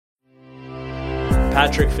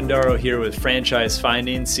Patrick Findaro here with Franchise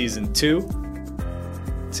Finding Season 2.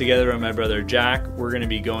 Together with my brother Jack, we're going to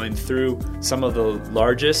be going through some of the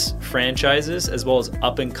largest franchises as well as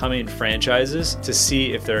up-and-coming franchises to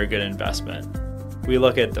see if they're a good investment. We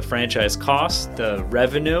look at the franchise cost, the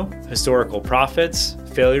revenue, historical profits,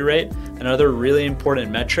 failure rate, and other really important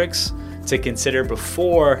metrics to consider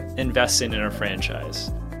before investing in a franchise.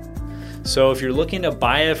 So if you're looking to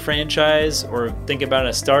buy a franchise or think about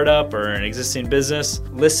a startup or an existing business,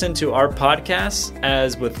 listen to our podcast,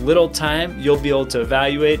 as with little time, you'll be able to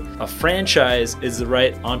evaluate a franchise is the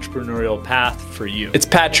right entrepreneurial path for you. It's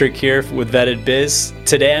Patrick here with Vetted Biz.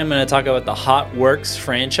 Today I'm going to talk about the HOTWORX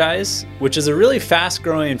franchise, which is a really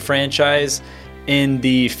fast-growing franchise in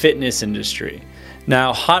the fitness industry.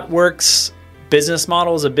 Now, HOTWORX business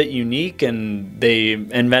model is a bit unique, and they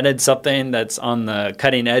invented something that's on the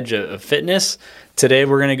cutting edge of fitness. Today,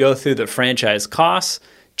 we're going to go through the franchise costs,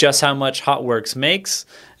 just how much HOTWORX makes,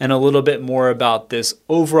 and a little bit more about this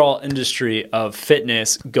overall industry of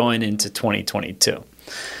fitness going into 2022.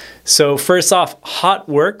 So first off,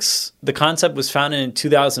 HOTWORX, the concept was founded in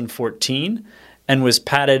 2014 and was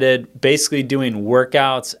patented basically doing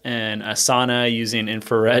workouts and asana using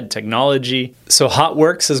infrared technology. So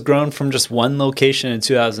HOTWORX has grown from just one location in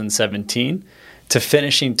 2017 to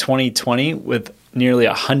finishing 2020 with nearly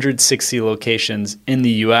 160 locations in the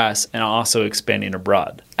US and also expanding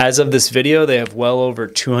abroad. As of this video, they have well over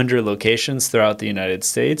 200 locations throughout the United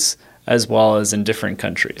States, as well as in different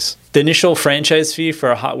countries. The initial franchise fee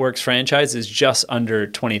for a HOTWORX franchise is just under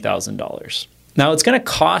 $20,000. Now, it's going to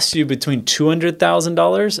cost you between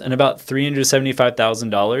 $200,000 and about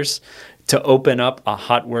 $375,000 to open up a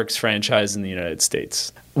HOTWORX franchise in the United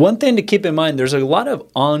States. One thing to keep in mind, there's a lot of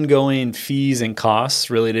ongoing fees and costs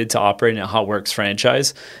related to operating a HOTWORX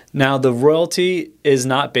franchise. Now, the royalty is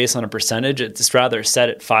not based on a percentage. It's rather set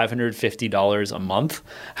at $550 a month.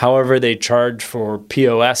 However, they charge for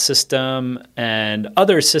POS system and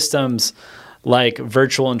other systems like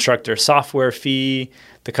virtual instructor software fee,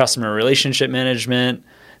 the customer relationship management,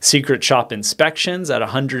 secret shop inspections at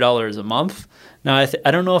 $100 a month. Now,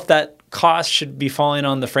 I don't know if that cost should be falling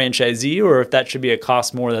on the franchisee or if that should be a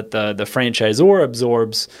cost more that the franchisor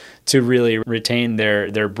absorbs to really retain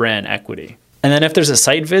their brand equity. And then if there's a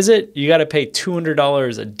site visit, you got to pay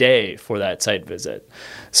 $200 a day for that site visit.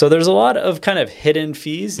 So there's a lot of kind of hidden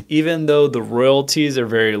fees, even though the royalties are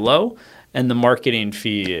very low and the marketing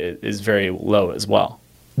fee is very low as well.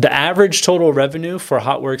 The average total revenue for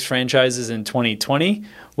HOTWORX franchises in 2020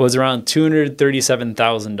 was around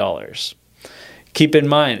 $237,000. Keep in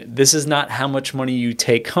mind, this is not how much money you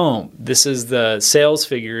take home. This is the sales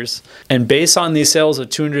figures. And based on these sales of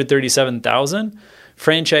 $237,000,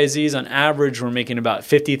 franchisees on average were making about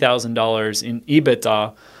 $50,000 in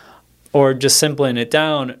EBITDA, or just simpling it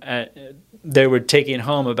down, they were taking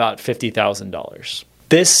home about $50,000.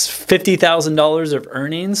 This $50,000 of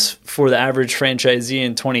earnings for the average franchisee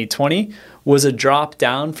in 2020 was a drop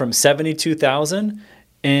down from $72,000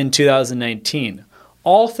 in 2019.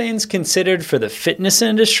 All things considered for the fitness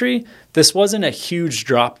industry, this wasn't a huge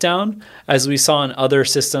drop down, as we saw in other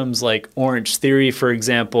systems like Orange Theory, for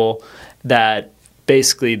example, that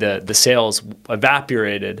basically the sales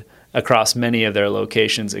evaporated across many of their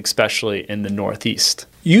locations, especially in the Northeast.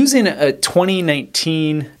 Using a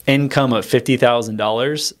 2019 income of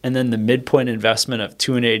 $50,000 and then the midpoint investment of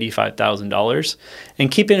 $285,000, and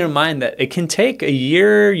keeping in mind that it can take a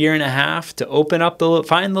year and a half to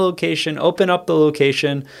find the location, open up the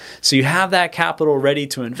location, so you have that capital ready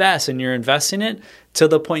to invest, and you're investing it to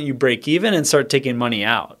the point you break even and start taking money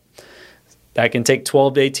out. That can take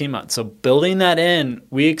 12 to 18 months. So building that in,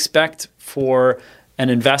 we expect for an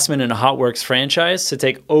investment in a HOTWORX franchise to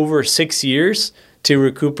take over 6 years to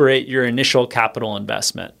recuperate your initial capital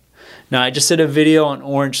investment. Now, I just did a video on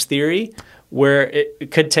Orange Theory where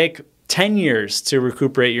it could take 10 years to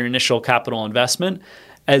recuperate your initial capital investment,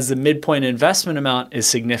 as the midpoint investment amount is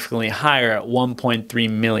significantly higher at $1.3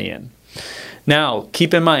 million. Now,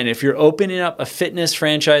 keep in mind, if you're opening up a fitness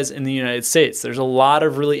franchise in the United States, there's a lot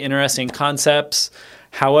of really interesting concepts.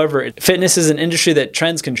 However, fitness is an industry that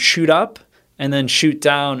trends can shoot up and then shoot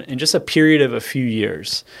down in just a period of a few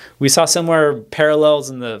years. We saw similar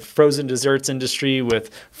parallels in the frozen desserts industry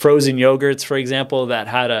with frozen yogurts, for example, that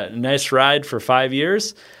had a nice ride for 5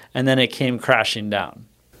 years, and then it came crashing down.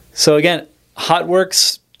 So again,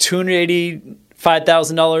 HOTWORX,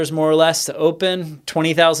 $285,000 more or less to open,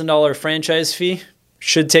 $20,000 franchise fee.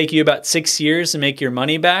 Should take you about 6 years to make your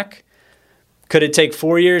money back. Could it take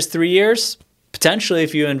 4 years, 3 years? Potentially,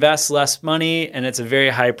 if you invest less money and it's a very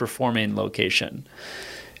high performing location.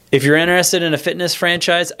 If you're interested in a fitness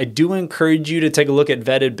franchise, I do encourage you to take a look at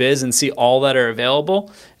Vetted Biz and see all that are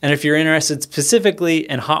available. And if you're interested specifically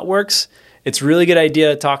in HOTWORX, it's a really good idea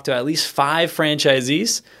to talk to at least 5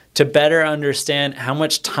 franchisees to better understand how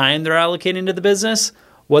much time they're allocating to the business,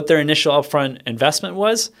 what their initial upfront investment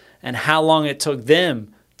was, and how long it took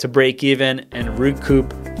them to break even and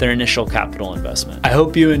recoup their initial capital investment. I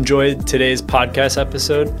hope you enjoyed today's podcast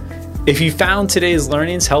episode. If you found today's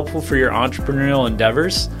learnings helpful for your entrepreneurial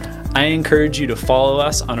endeavors, I encourage you to follow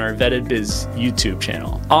us on our Vetted Biz YouTube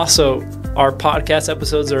channel. Also, our podcast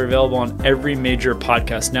episodes are available on every major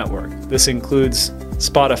podcast network. This includes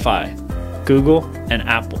Spotify, Google, and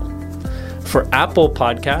Apple. For Apple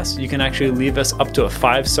Podcasts, you can actually leave us up to a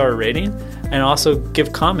 5-star rating and also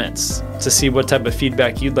give comments to see what type of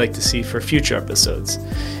feedback you'd like to see for future episodes.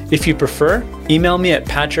 If you prefer, email me at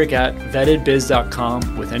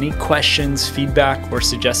patrick@vettedbiz.com with any questions, feedback, or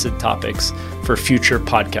suggested topics for future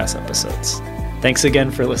podcast episodes. Thanks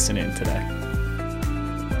again for listening today.